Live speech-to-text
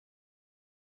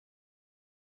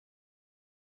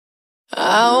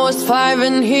I was 5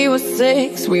 and he was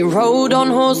 6. We rode on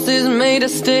horses made of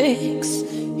sticks.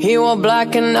 He wore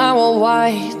black and I wore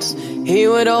white. He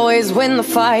would always win the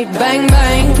fight. Bang,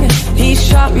 bang, he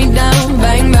shot me down.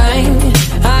 Bang, bang,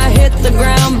 I hit the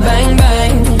ground. Bang,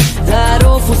 bang, that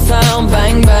awful sound.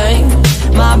 Bang, bang,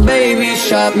 my baby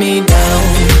shot me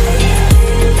down.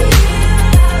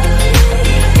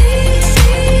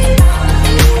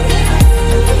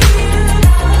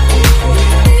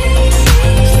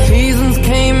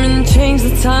 Changed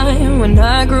the time. When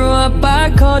I grew up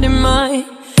I called him mine.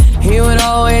 He would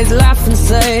always laugh and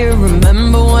say,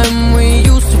 remember when we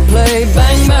used to play.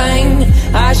 Bang, bang,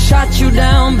 I shot you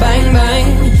down. Bang,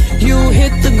 bang, you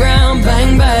hit the ground.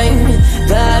 Bang, bang,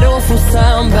 that awful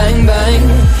sound. Bang, bang,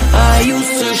 I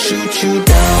used to shoot you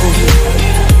down.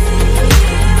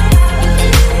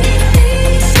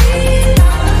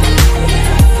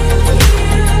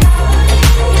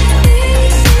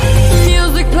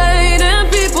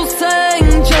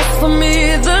 For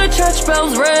me the church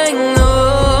bells rang. Oh,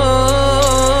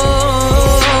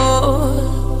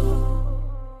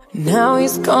 now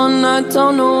he's gone, I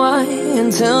don't know why.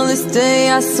 Until this day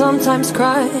I sometimes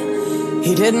cry.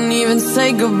 He didn't even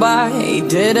say goodbye. He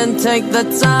didn't take the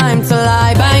time to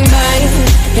lie. Bang, bang,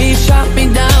 he shot me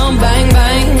down. Bang,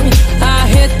 bang, I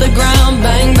hit the ground.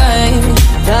 Bang, bang,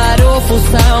 that awful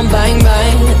sound. Bang,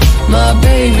 bang, my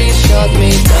baby shot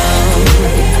me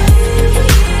down.